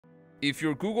If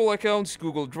your Google account,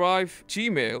 Google Drive,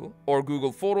 Gmail, or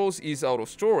Google Photos is out of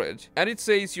storage and it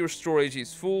says your storage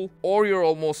is full or you're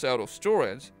almost out of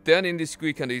storage, then in this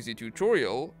quick and easy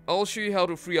tutorial, I'll show you how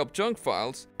to free up junk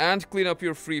files and clean up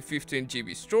your free 15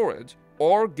 GB storage,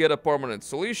 or get a permanent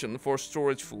solution for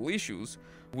storage full issues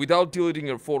without deleting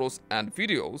your photos and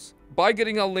videos by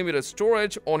getting unlimited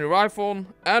storage on your iPhone,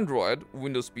 Android,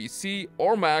 Windows PC,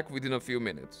 or Mac within a few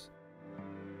minutes.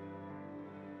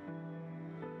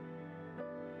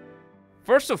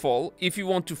 First of all, if you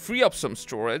want to free up some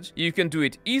storage, you can do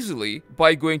it easily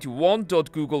by going to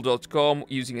one.google.com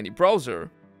using any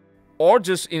browser, or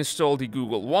just install the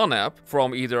Google One app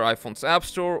from either iPhone's App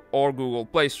Store or Google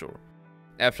Play Store.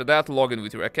 After that, log in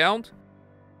with your account.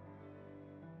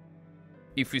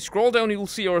 If we scroll down, you'll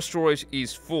see our storage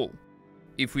is full.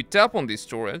 If we tap on this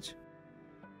storage,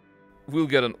 we'll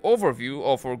get an overview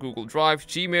of our Google Drive,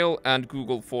 Gmail, and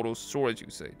Google Photos storage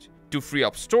usage. To free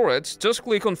up storage, just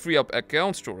click on Free Up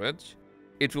Account Storage.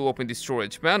 It will open the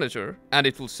Storage Manager, and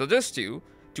it will suggest you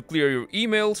to clear your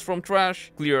emails from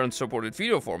trash, clear unsupported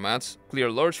video formats,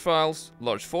 clear large files,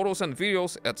 large photos and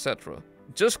videos, etc.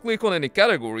 Just click on any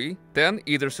category, then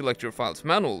either select your files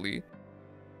manually,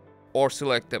 or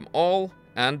select them all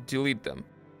and delete them.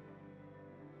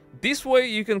 This way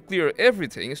you can clear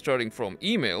everything starting from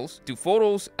emails to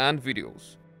photos and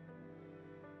videos.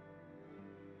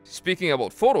 Speaking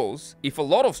about photos, if a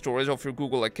lot of storage of your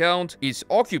Google account is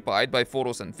occupied by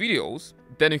photos and videos,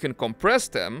 then you can compress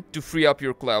them to free up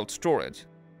your cloud storage.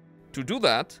 To do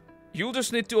that, you'll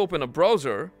just need to open a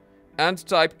browser and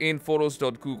type in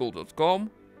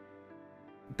photos.google.com,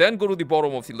 then go to the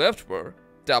bottom of the left bar,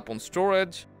 tap on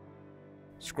Storage,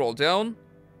 scroll down,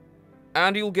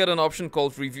 and you'll get an option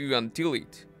called Review and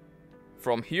Delete.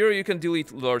 From here you can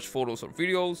delete large photos or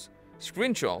videos,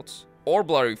 screenshots, or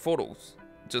blurry photos.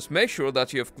 Just make sure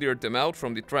that you have cleared them out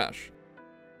from the trash.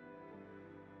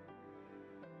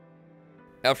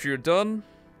 After you're done,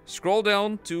 scroll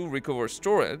down to Recover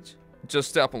Storage,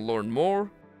 just tap on Learn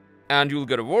More, and you'll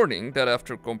get a warning that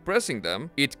after compressing them,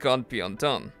 it can't be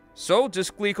undone. So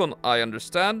just click on I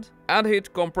understand and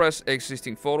hit Compress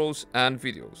existing photos and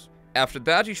videos. After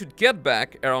that, you should get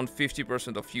back around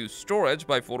 50% of used storage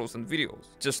by photos and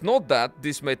videos. Just note that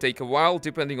this may take a while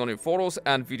depending on your photos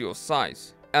and video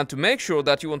size. And to make sure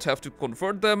that you won't have to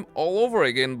convert them all over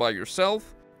again by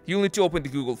yourself, you'll need to open the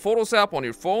Google Photos app on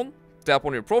your phone, tap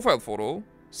on your profile photo,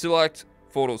 select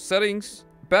Photo Settings,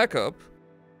 Backup,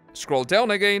 scroll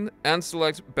down again and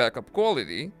select Backup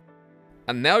Quality.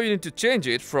 And now you need to change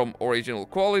it from Original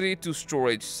Quality to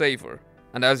Storage Saver.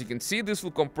 And as you can see, this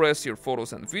will compress your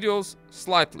photos and videos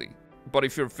slightly. But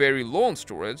if you're very low on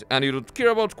storage and you don't care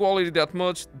about quality that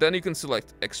much, then you can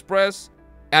select Express,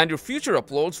 and your future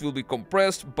uploads will be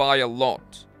compressed by a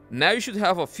lot. Now you should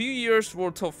have a few years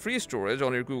worth of free storage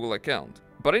on your Google account.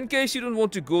 But in case you don't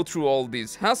want to go through all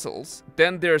these hassles,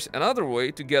 then there's another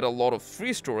way to get a lot of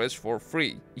free storage for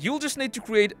free. You'll just need to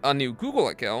create a new Google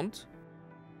account,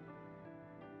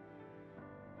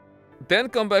 then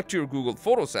come back to your Google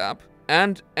Photos app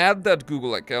and add that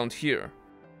Google account here.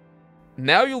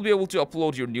 Now you'll be able to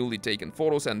upload your newly taken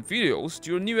photos and videos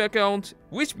to your new account,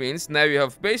 which means now you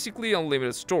have basically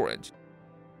unlimited storage.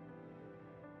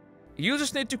 You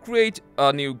just need to create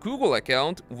a new Google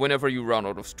account whenever you run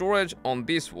out of storage on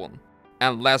this one.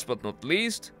 And last but not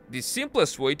least, the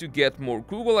simplest way to get more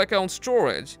Google account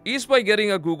storage is by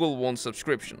getting a Google One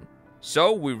subscription.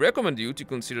 So we recommend you to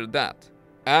consider that.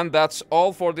 And that's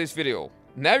all for this video.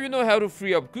 Now you know how to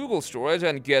free up Google storage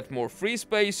and get more free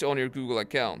space on your Google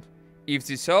account. If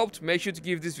this helped, make sure to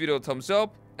give this video a thumbs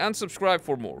up and subscribe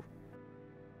for more.